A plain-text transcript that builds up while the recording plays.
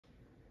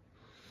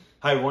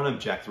Hi everyone, I'm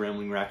Jack the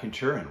Rambling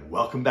Raconteur and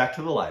welcome back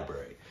to the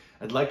library.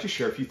 I'd like to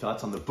share a few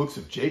thoughts on the Books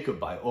of Jacob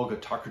by Olga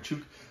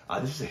Tokarczuk.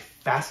 This is a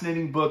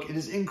fascinating book. It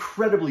is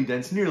incredibly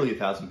dense, nearly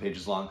 1,000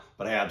 pages long,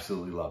 but I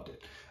absolutely loved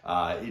it.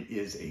 It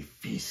is a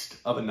feast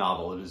of a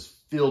novel. It is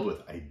filled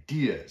with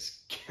ideas,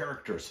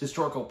 characters,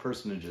 historical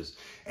personages,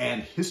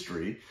 and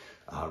history,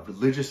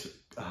 religious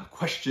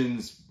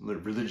questions,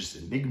 religious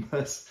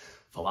enigmas,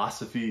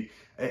 philosophy.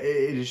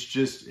 It is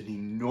just an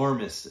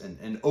enormous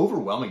and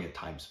overwhelming at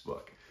times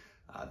book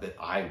that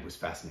I was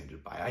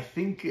fascinated by. I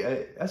think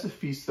as a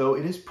feast, though,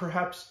 it is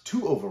perhaps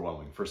too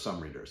overwhelming for some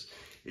readers.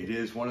 It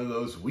is one of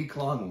those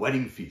week-long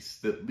wedding feasts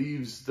that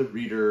leaves the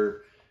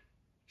reader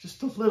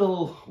just a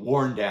little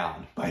worn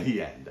down by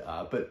the end.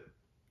 But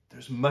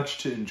there's much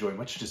to enjoy,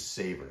 much to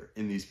savor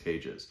in these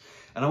pages.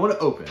 And I want to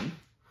open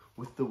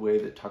with the way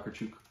that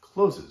Tokarczuk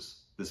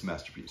closes this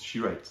masterpiece.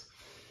 She writes,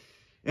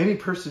 "Any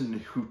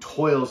person who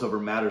toils over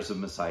matters of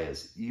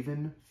messiahs,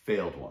 even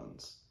failed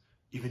ones,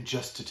 even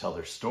just to tell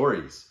their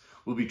stories,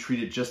 will be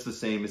treated just the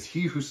same as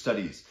he who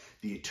studies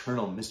the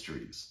eternal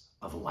mysteries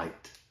of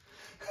light."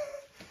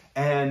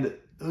 And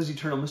those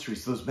eternal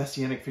mysteries, those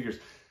messianic figures,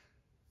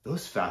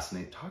 those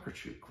fascinate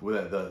Tokarczuk.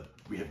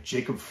 We have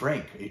Jacob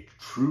Frank, a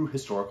true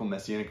historical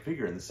messianic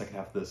figure in the second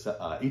half of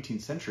the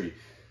 18th century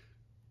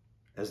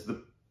as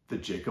the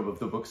Jacob of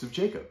the Books of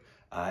Jacob.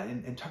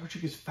 And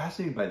Tokarczuk is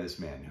fascinated by this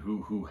man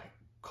who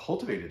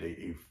cultivated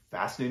a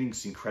fascinating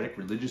syncretic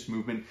religious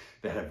movement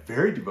that had a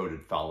very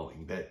devoted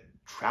following that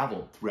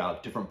traveled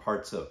throughout different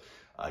parts of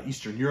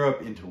Eastern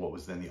Europe into what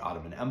was then the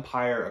Ottoman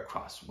Empire,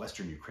 across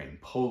Western Ukraine,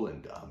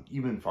 Poland,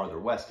 even farther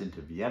west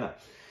into Vienna.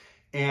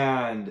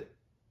 And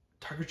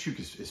Tokarczuk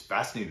is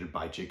fascinated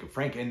by Jacob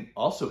Frank and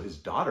also his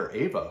daughter,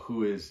 Eva,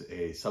 who is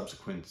a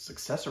subsequent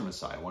successor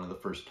messiah, one of the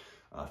first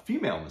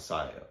female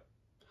messiah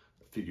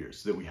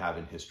figures that we have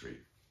in history.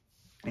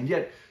 And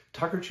yet,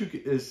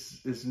 Tokarczuk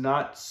is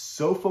not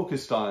so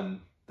focused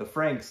on the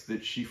Franks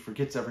that she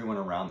forgets everyone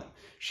around them.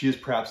 She is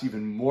perhaps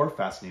even more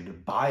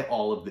fascinated by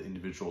all of the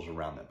individuals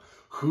around them.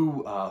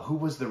 Who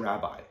was the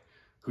rabbi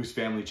whose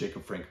family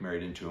Jacob Frank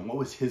married into, and what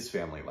was his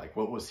family like?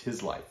 What was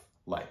his life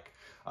like?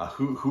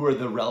 Who are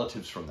the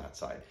relatives from that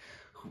side?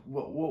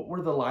 What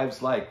were the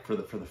lives like for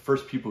the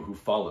first people who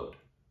followed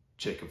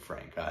Jacob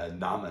Frank?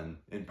 Naaman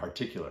in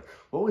particular.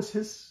 What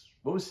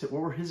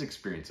were his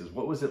experiences?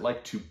 What was it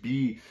like to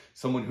be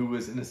someone who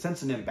was, in a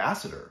sense, an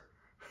ambassador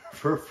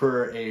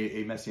for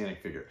a messianic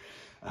figure?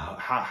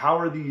 How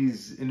are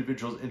these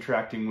individuals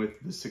interacting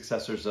with the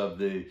successors of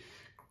the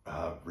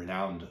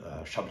renowned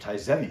Shabbatai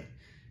Zevi,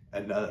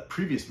 and a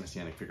previous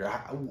messianic figure?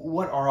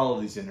 What are all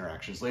of these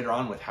interactions later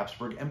on with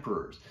Habsburg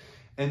emperors?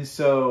 And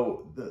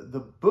so the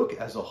book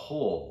as a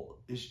whole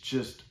is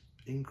just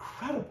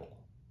incredible.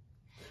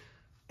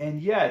 And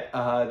yet,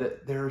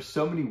 there are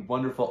so many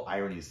wonderful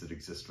ironies that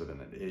exist within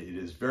it. It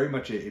is very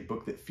much a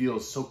book that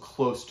feels so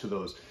close to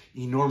those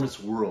enormous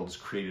worlds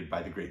created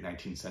by the great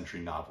 19th century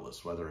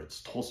novelists, whether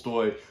it's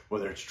Tolstoy,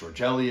 whether it's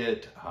George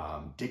Eliot,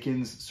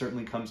 Dickens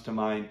certainly comes to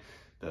mind,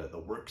 the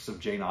works of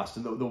Jane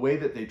Austen, the way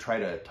that they try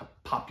to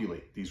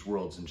populate these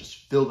worlds and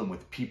just fill them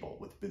with people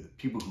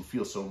who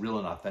feel so real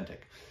and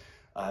authentic.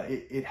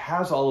 It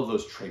has all of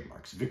those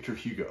trademarks. Victor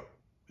Hugo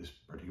is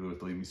particularly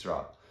with Les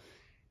Misérables.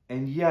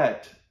 And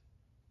yet,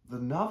 the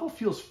novel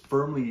feels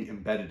firmly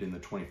embedded in the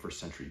 21st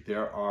century.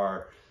 There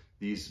are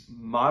these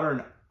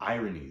modern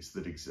ironies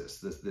that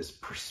exist, this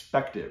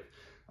perspective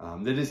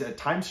that is at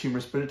times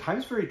humorous, but at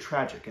times very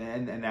tragic.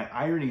 And that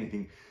irony, I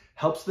think,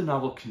 helps the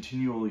novel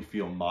continually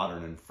feel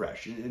modern and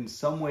fresh. In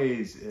some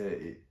ways,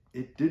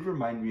 it did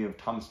remind me of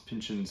Thomas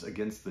Pynchon's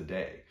Against the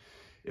Day.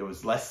 It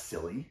was less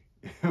silly.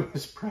 It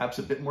was perhaps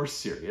a bit more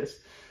serious.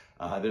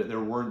 There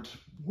weren't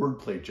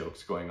wordplay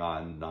jokes going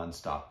on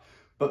nonstop.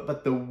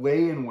 But the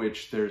way in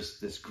which there's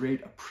this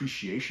great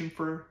appreciation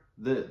for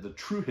the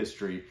true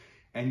history,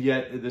 and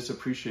yet this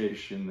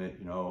appreciation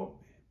that,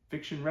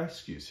 fiction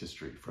rescues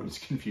history from its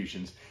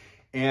confusions,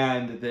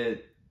 and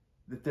that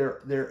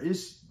there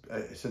is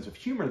a sense of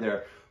humor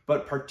there,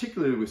 but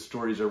particularly with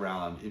stories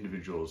around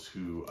individuals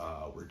who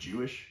were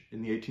Jewish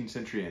in the 18th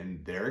century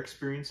and their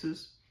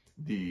experiences,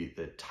 the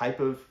type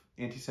of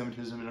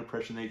anti-Semitism and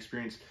oppression they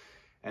experienced,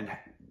 and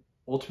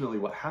ultimately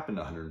what happened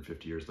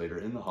 150 years later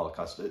in the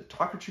Holocaust.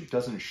 Tokarczuk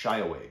doesn't shy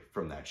away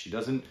from that. She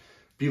doesn't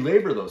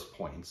belabor those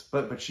points,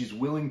 but she's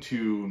willing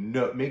to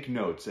make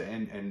notes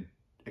and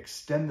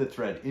extend the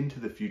thread into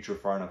the future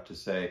far enough to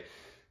say,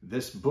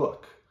 this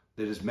book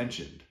that is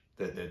mentioned,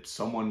 that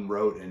someone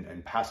wrote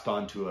and passed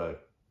on to a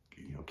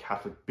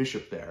Catholic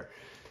bishop there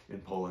in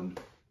Poland,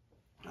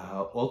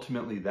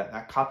 ultimately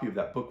that copy of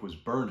that book was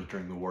burned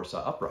during the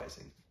Warsaw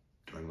Uprising,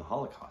 during the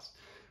Holocaust.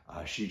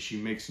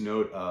 She makes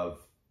note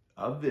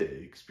of the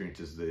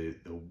experiences, the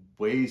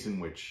ways in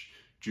which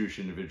Jewish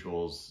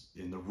individuals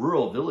in the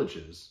rural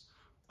villages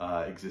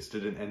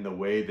existed, and the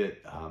way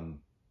that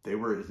they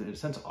were, in a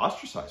sense,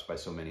 ostracized by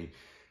so many,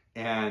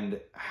 and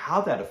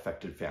how that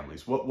affected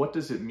families. What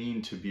does it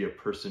mean to be a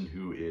person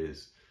who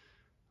is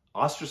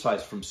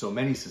ostracized from so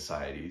many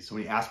societies, so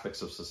many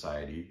aspects of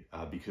society,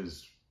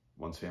 because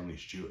one's family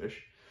is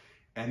Jewish,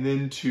 and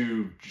then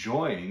to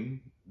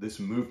join this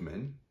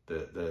movement,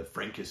 the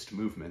Frankist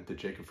movement, the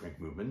Jacob Frank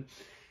movement,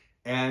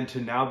 and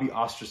to now be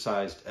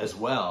ostracized as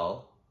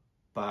well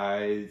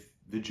by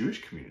the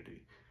Jewish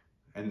community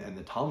and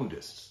the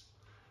Talmudists,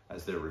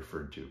 as they're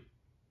referred to.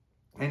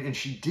 And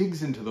she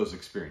digs into those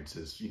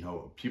experiences, you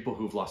know, people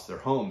who've lost their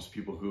homes,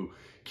 people who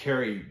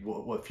carry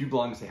what few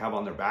belongings they have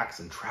on their backs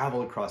and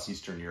travel across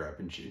Eastern Europe.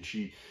 And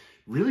she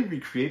really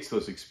recreates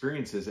those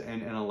experiences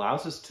and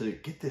allows us to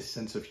get this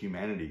sense of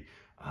humanity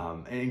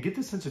and get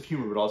this sense of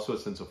humor, but also a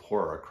sense of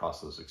horror across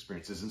those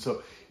experiences. And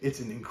so it's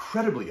an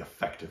incredibly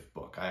effective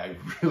book. I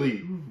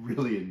really,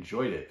 really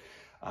enjoyed it.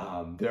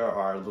 There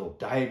are little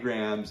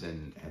diagrams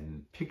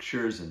and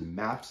pictures and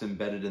maps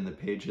embedded in the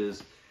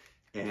pages.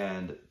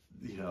 And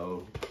you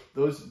know,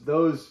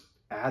 those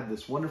add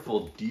this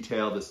wonderful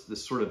detail,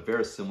 this sort of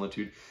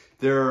verisimilitude.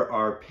 There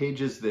are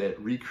pages that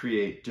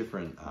recreate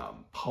different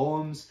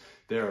poems.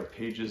 There are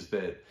pages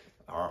that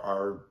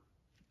are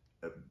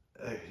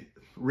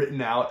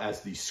written out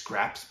as the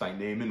scraps by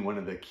Naaman, one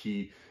of the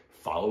key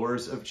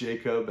followers of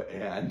Jacob,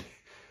 and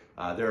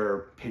there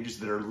are pages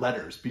that are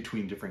letters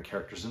between different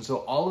characters. And so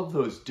all of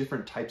those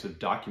different types of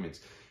documents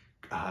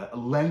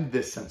lend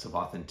this sense of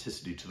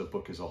authenticity to the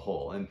book as a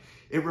whole. And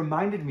it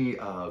reminded me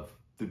of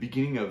the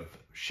beginning of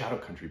Shadow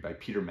Country by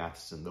Peter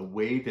Matthiessen, the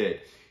way that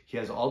he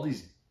has all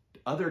these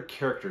other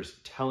characters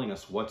telling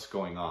us what's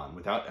going on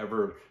without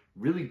ever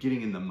really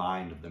getting in the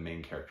mind of the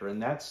main character.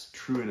 And that's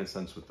true in a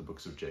sense with the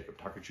books of Jacob.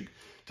 Tokarczuk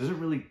doesn't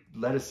really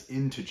let us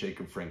into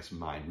Jacob Frank's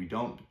mind. We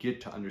don't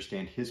get to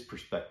understand his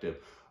perspective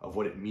of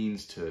what it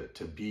means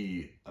to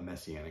be a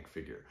messianic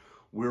figure.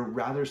 We're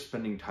rather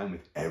spending time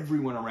with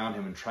everyone around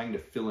him and trying to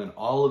fill in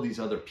all of these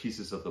other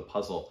pieces of the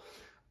puzzle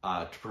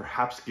to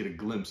perhaps get a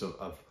glimpse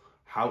of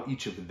how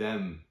each of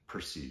them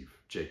perceive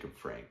Jacob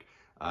Frank.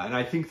 And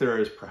I think there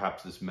is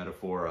perhaps this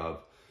metaphor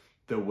of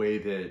the way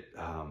that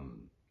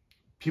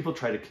people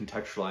try to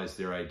contextualize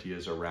their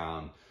ideas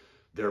around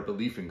their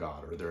belief in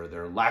God or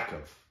their lack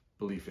of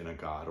belief in a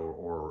God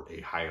or a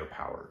higher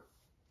power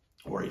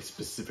or a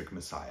specific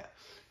Messiah.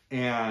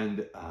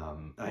 And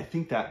I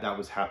think that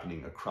was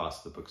happening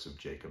across the books of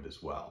Jacob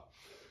as well.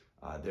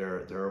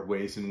 There are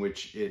ways in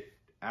which it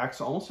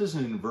acts almost as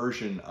an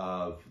inversion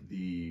of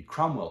the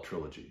Cromwell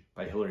trilogy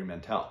by Hilary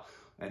Mantel.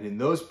 And in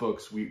those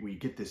books, we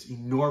get this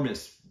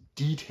enormous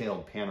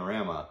detailed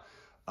panorama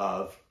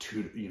of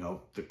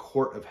the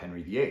court of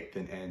Henry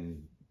VIII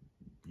and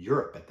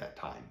Europe at that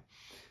time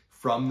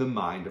from the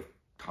mind of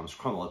Thomas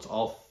Cromwell. It's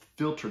all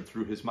filtered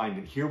through his mind.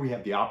 And here we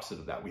have the opposite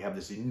of that. We have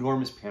this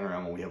enormous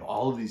panorama. We have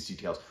all of these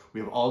details. We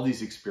have all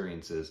these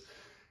experiences.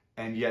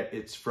 And yet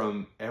it's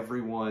from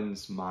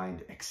everyone's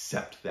mind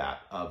except that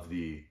of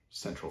the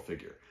central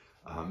figure.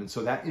 And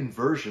so that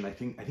inversion, I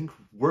think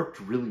worked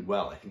really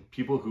well. I think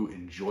people who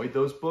enjoyed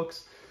those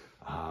books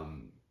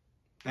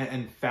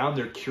and found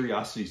their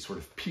curiosity sort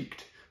of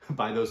piqued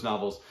by those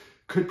novels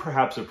could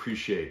perhaps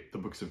appreciate the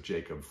books of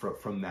Jacob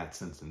from that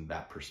sense and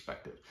that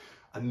perspective.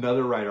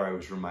 Another writer I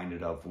was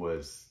reminded of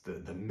was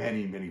the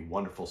many, many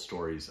wonderful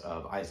stories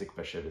of Isaac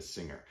Bashevis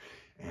Singer.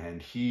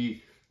 And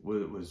he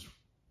was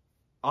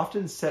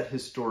often set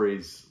his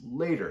stories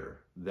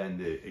later than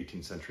the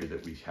 18th century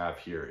that we have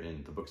here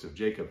in the books of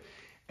Jacob.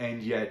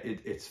 And yet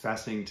it's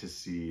fascinating to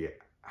see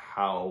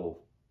how,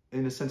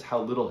 in a sense,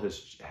 how little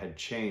had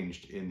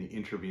changed in the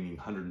intervening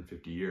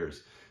 150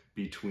 years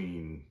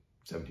between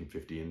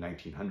 1750 and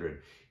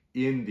 1900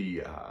 in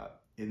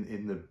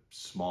the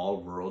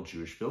small rural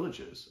Jewish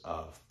villages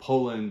of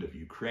Poland, of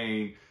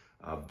Ukraine,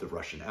 of the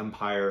Russian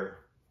Empire,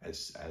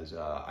 as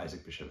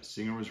Isaac Bashevis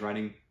Singer was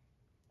writing.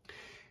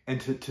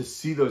 And to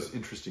see those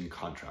interesting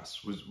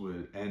contrasts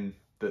and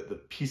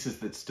the pieces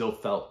that still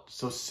felt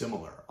so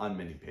similar on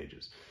many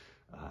pages.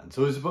 And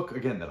so it was a book,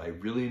 again, that I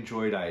really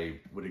enjoyed. I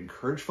would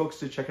encourage folks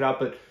to check it out,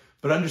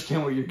 but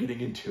understand what you're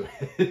getting into.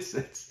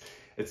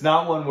 It's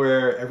not one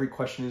where every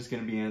question is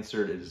going to be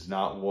answered. It is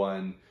not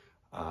one.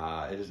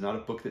 It is not a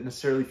book that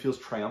necessarily feels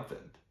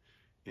triumphant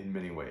in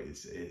many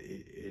ways.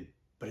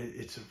 But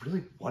it's a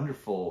really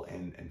wonderful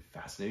and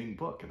fascinating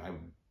book. And I'd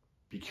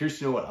be curious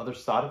to know what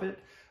others thought of it.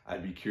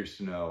 I'd be curious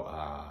to know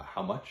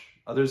how much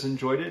others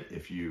enjoyed it,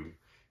 if you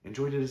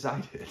enjoyed it as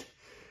I did.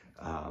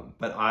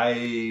 But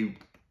I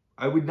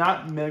would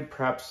not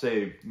perhaps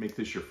say make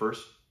this your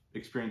first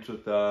experience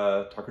with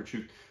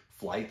Tokarczuk.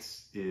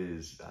 Flights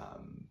is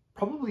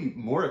probably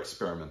more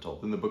experimental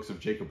than the books of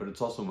Jacob, but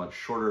it's also much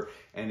shorter,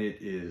 and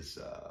it is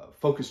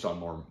focused on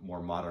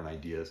more modern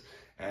ideas.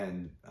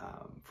 And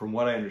from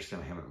what I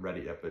understand, I haven't read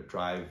it yet, but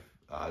drive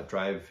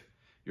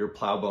your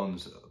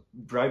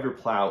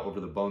plow over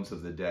the bones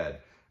of the dead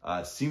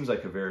seems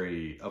like a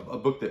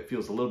book that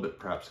feels a little bit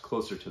perhaps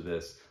closer to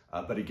this,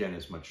 but again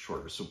is much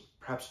shorter. So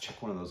perhaps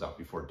check one of those out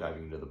before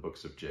diving into the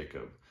books of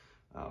Jacob.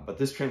 But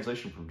this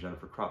translation from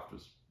Jennifer Croft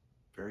was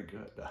very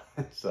good.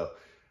 So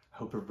I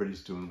hope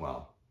everybody's doing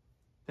well.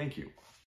 Thank you.